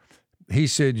Acts. He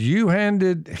said, you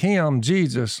handed Him,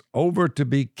 Jesus, over to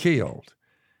be killed.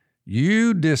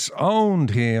 You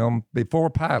disowned Him before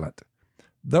Pilate,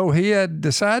 though he had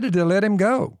decided to let Him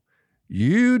go.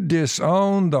 You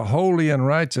disown the holy and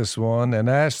righteous one and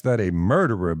ask that a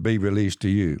murderer be released to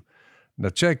you. Now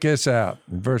check this out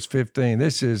in verse 15.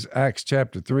 This is Acts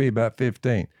chapter 3, about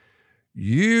 15.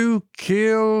 You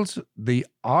killed the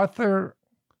author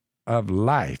of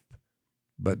life,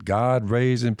 but God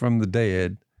raised him from the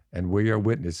dead, and we are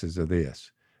witnesses of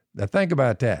this. Now think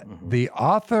about that. Mm-hmm. The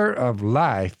author of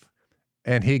life,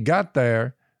 and he got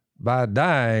there by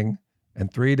dying,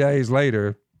 and 3 days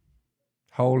later,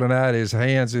 holding out his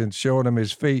hands and showing them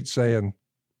his feet, saying,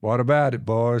 what about it,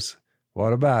 boys?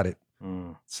 What about it?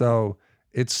 So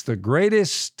it's the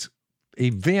greatest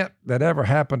event that ever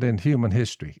happened in human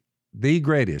history. The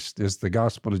greatest is the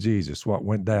gospel of Jesus, what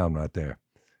went down right there.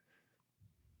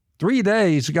 3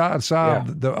 days, God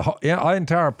solved the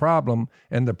entire problem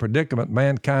and the predicament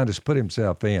mankind has put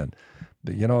himself in.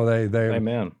 You know,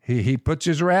 Amen. He puts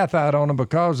his wrath out on them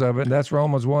because of it. And that's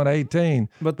Romans 1:18.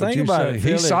 But think about it.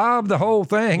 He solved the whole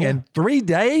thing in 3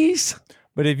 days.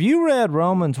 But if you read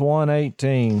Romans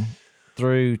 1:18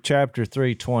 through chapter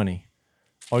 3:20,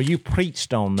 or you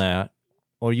preached on that,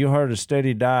 or you heard a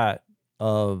steady diet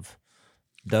of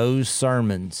those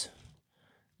sermons,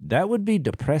 that would be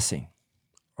depressing.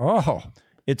 Oh.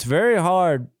 It's very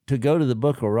hard to go to the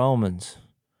book of Romans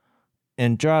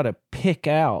and try to pick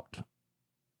out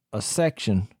a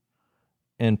section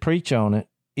and preach on it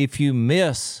if you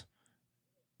miss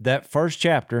that first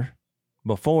chapter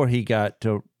before he got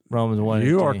to Romans 1.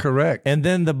 You are correct. And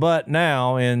then the but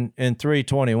now in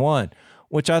 3:21,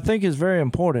 which I think is very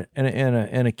important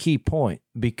and a key point,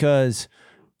 because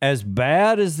as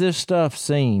bad as this stuff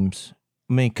seems,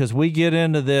 I mean, because we get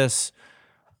into this,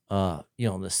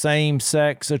 the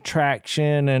same-sex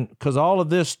attraction, and because all of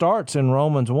this starts in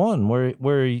Romans 1,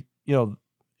 where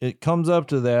it comes up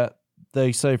to that.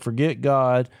 They say, forget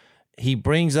God. He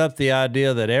brings up the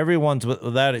idea that everyone's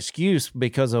without excuse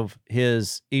because of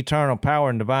his eternal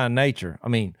power and divine nature. I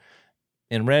mean,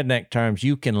 in redneck terms,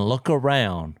 you can look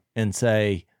around and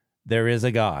say, there is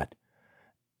a God.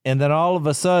 And then all of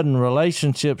a sudden,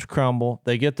 relationships crumble.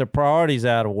 They get their priorities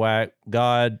out of whack,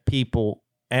 God, people,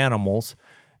 animals,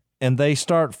 and they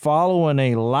start following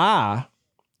a lie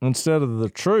instead of the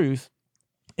truth.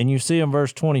 And you see in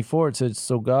verse 24, it says,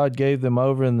 so God gave them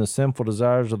over in the sinful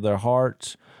desires of their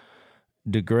hearts,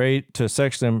 degrade to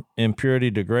sexual impurity,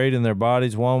 degrading their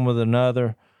bodies one with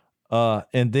another.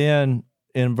 And then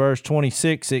in verse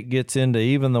 26, it gets into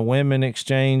even the women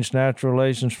exchanged natural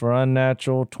relations for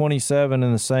unnatural. 27,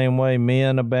 in the same way,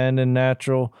 men abandoned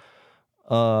natural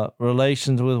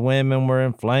relations with women, were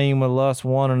inflamed with lust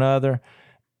one another,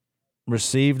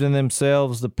 received in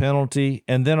themselves the penalty.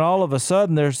 And then all of a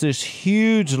sudden there's this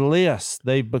huge list.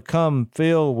 They become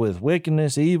filled with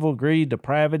wickedness, evil, greed,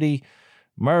 depravity,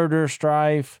 murder,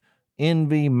 strife,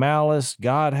 envy, malice,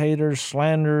 God-haters,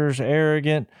 slanderers,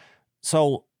 arrogant.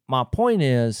 So my point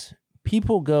is,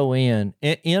 people go in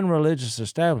religious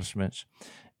establishments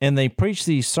and they preach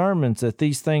these sermons that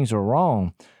these things are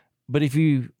wrong. But if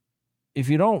you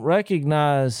don't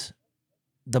recognize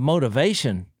the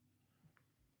motivation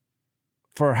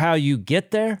for how you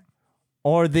get there,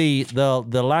 or the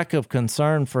lack of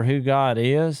concern for who God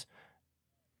is,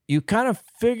 you kind of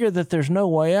figure that there's no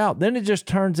way out. Then it just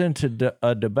turns into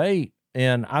a debate,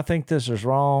 and I think this is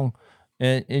wrong,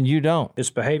 and you don't. It's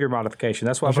behavior modification.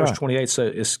 That's why verse 28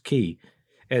 is key.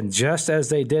 And just as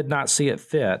they did not see it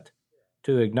fit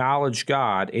to acknowledge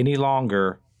God any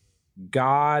longer,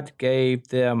 God gave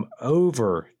them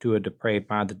over to a depraved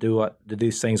mind to do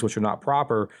these things which are not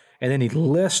proper. And then he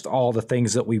lists all the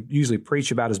things that we usually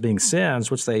preach about as being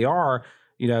sins, which they are,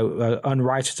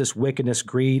 unrighteousness, wickedness,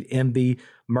 greed, envy,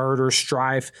 murder,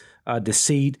 strife,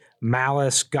 deceit,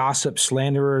 malice, gossip,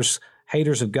 slanderers,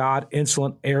 haters of God,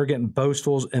 insolent, arrogant,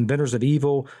 boastful, inventors of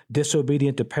evil,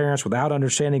 disobedient to parents, without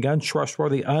understanding,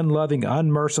 untrustworthy, unloving,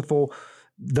 unmerciful.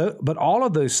 But all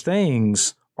of those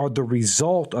things are the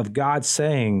result of God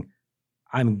saying,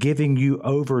 I'm giving you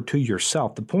over to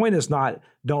yourself. The point is not,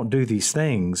 don't do these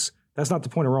things. That's not the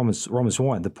point of Romans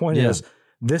 1. The point is,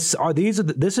 this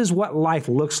is what life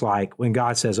looks like when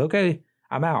God says, okay,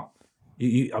 I'm out.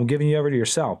 I'm giving you over to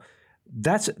yourself.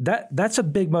 That's a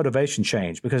big motivation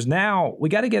change, because now we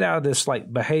got to get out of this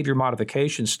like behavior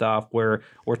modification stuff where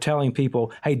we're telling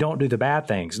people, hey, don't do the bad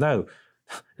things. No,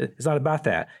 it's not about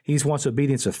that. He wants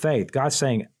obedience of faith. God's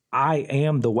saying, I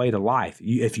am the way to life.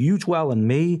 If you dwell in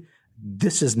me,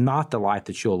 this is not the life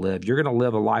that you'll live. You're going to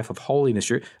live a life of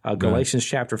holiness. Galatians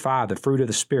chapter 5, the fruit of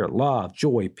the Spirit, love,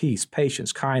 joy, peace,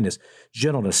 patience, kindness,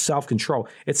 gentleness, self-control.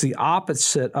 It's the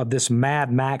opposite of this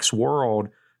Mad Max world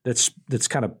that's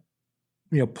kind of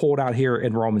pulled out here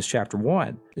in Romans chapter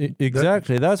 1.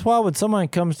 Exactly. That's why when someone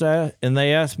comes to and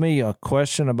they ask me a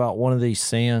question about one of these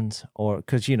sins, or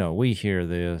because we hear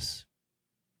this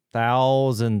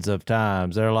thousands of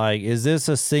times, they're like, "Is this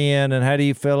a sin? And how do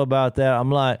you feel about that?" I'm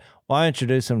like, "Well, I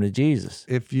introduce them to Jesus."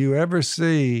 If you ever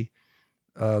see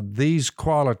these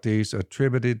qualities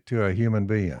attributed to a human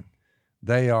being,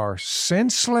 they are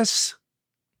senseless.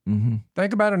 Mm-hmm.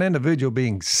 Think about an individual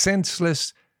being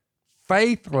senseless,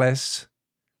 faithless,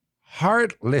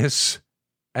 heartless,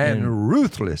 and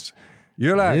ruthless.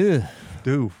 You're like, Ew.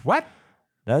 do what?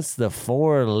 That's the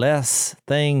 4 less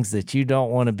things that you don't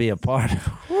want to be a part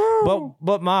of.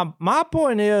 But my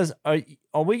point is,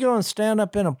 are we going to stand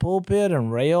up in a pulpit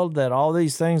and rail that all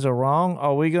these things are wrong? Or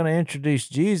are we going to introduce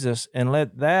Jesus and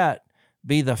let that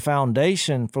be the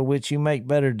foundation for which you make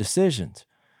better decisions?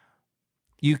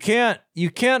 You can't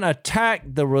attack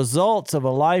the results of a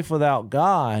life without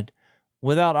God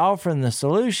without offering the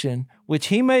solution, which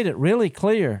he made it really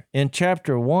clear in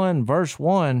chapter 1, verse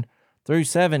 1 through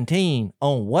 17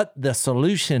 on what the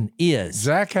solution is.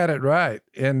 Zach had it right.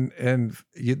 And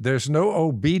there's no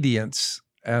obedience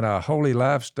and a holy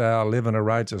lifestyle, living a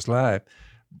righteous life.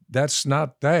 That's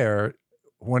not there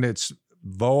when it's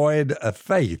void of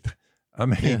faith. I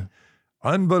mean,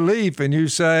 unbelief, and you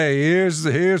say,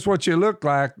 here's what you look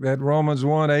like, that Romans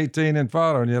 1:18 and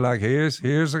following. You're like,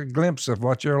 here's a glimpse of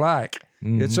what you're like.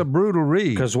 Mm-hmm. It's a brutal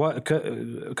read.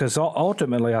 Because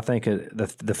ultimately, I think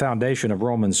the foundation of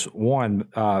Romans 1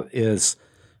 is,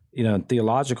 in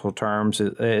theological terms,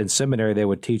 in seminary they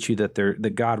would teach you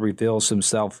that God reveals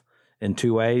himself in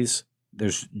 2 ways.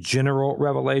 There's general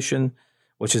revelation,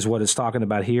 which is what it's talking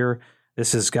about here.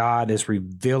 This is God is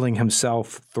revealing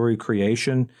himself through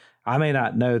creation. I may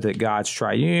not know that God's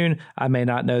triune. I may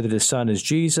not know that his son is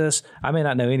Jesus. I may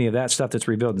not know any of that stuff that's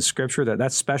revealed in Scripture.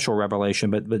 That's special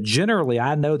revelation. But generally,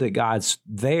 I know that God's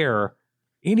there.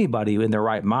 Anybody in their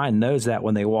right mind knows that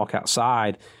when they walk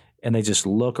outside and they just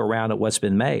look around at what's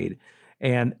been made.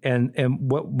 And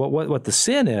what the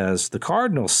sin is, the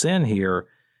cardinal sin here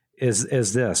is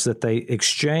this, that they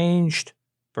exchanged,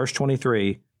 verse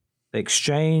 23, they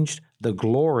exchanged the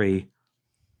glory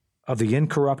of the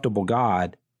incorruptible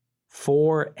God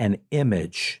for an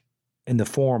image in the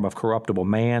form of corruptible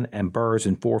man and birds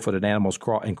and 4-footed animals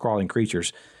and crawling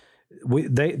creatures.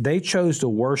 They chose to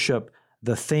worship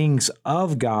the things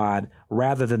of God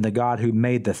rather than the God who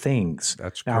made the things.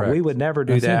 That's correct. Now, we would never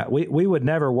do that. We would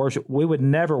never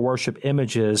worship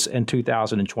images in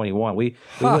 2021. We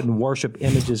wouldn't worship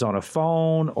images on a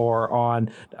phone or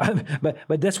on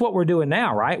but that's what we're doing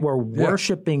now, right? We're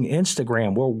worshiping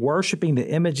Instagram. We're worshiping the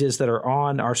images that are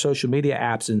on our social media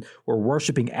apps, and we're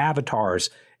worshiping avatars.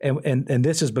 And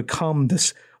this has become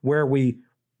this where we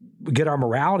get our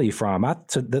morality from.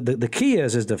 So the key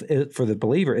is for the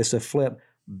believer is to flip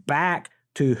back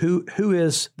to who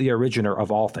is the originator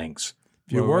of all things.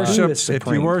 If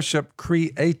you worship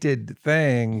created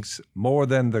things more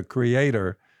than the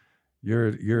Creator,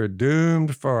 you're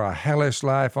doomed for a hellish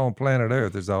life on planet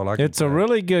Earth. Is all I can say. It's a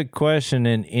really good question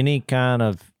in any kind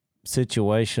of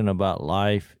situation about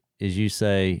life. Is you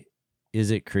say,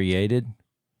 is it created?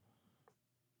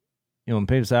 When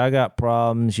people say, I got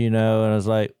problems, and I was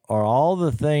like, are all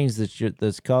the things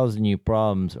that's causing you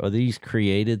problems, are these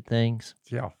created things?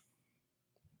 Yeah.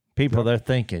 People, they're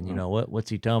thinking, what's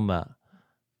he talking about?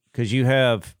 Because you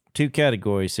have 2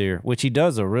 categories here, which he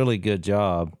does a really good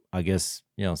job. I guess,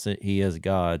 he is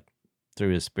God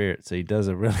through his Spirit, so he does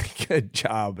a really good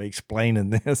job explaining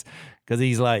this, because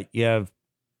he's like, you have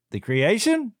the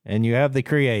creation and you have the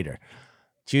Creator.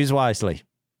 Choose wisely.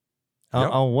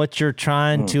 On what you're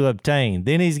trying to obtain.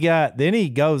 Then he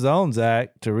goes on,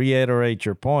 Zach, to reiterate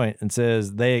your point and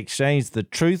says they exchanged the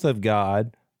truth of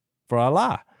God for a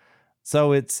lie.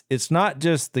 So it's not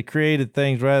just the created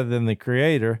things rather than the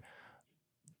Creator.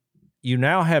 You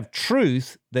now have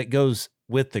truth that goes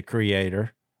with the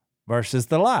Creator versus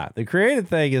the lie. The created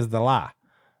thing is the lie.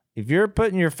 If you're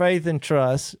putting your faith and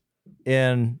trust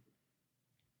in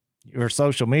your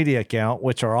social media account,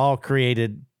 which are all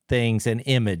created things and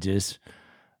images,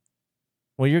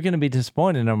 well, you're going to be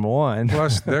disappointed, number one.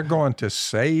 Plus, they're going to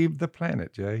save the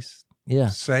planet, Jace. Yeah.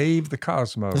 Save the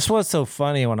cosmos. That's what's so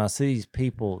funny when I see these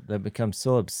people that become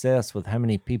so obsessed with how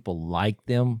many people like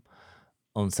them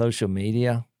on social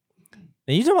media.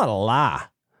 And you talk about a lie,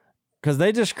 because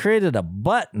they just created a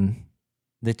button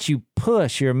that you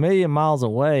push, you're a million miles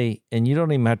away, and you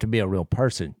don't even have to be a real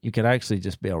person. You could actually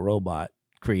just be a robot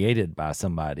created by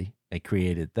somebody, a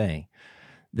created thing,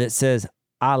 that says,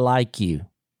 I like you.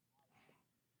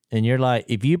 And you're like,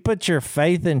 if you put your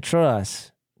faith and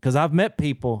trust, because I've met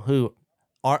people who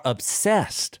are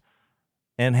obsessed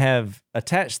and have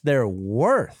attached their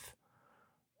worth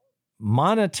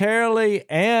monetarily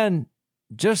and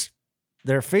just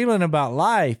their feeling about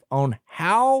life on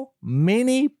how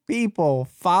many people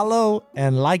follow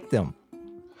and like them.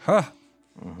 Huh.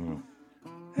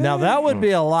 Now that would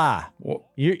be a lie. Well,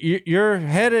 You're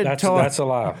headed toward. that's a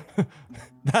lie.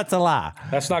 That's a lie.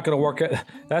 That's not going to work.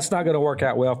 That's not going to work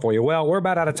out well for you. Well, we're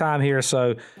about out of time here,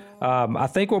 so I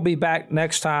think we'll be back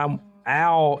next time.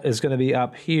 Al is going to be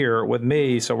up here with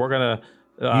me, so we're going to.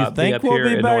 You think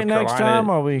we'll be back next time,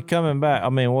 or are we coming back? I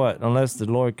mean, what? Unless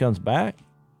the Lord comes back?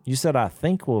 You said I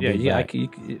think we'll be back.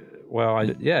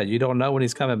 You don't know when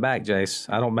he's coming back,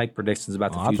 Jace. I don't make predictions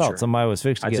about the future. I thought somebody was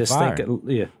fixed to get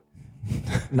fired.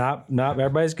 Not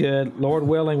everybody's good. Lord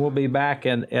willing, we'll be back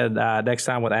and next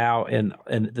time with Al in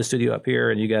the studio up here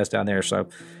and you guys down there. So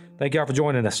thank y'all for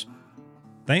joining us.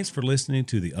 Thanks for listening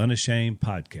to the Unashamed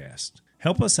Podcast.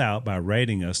 Help us out by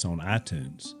rating us on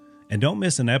iTunes. And don't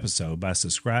miss an episode by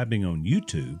subscribing on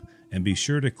YouTube, and be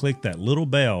sure to click that little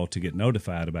bell to get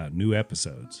notified about new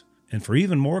episodes. And for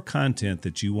even more content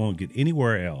that you won't get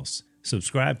anywhere else,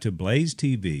 subscribe to Blaze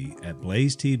TV at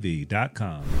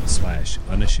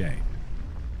blazetv.com/unashamed.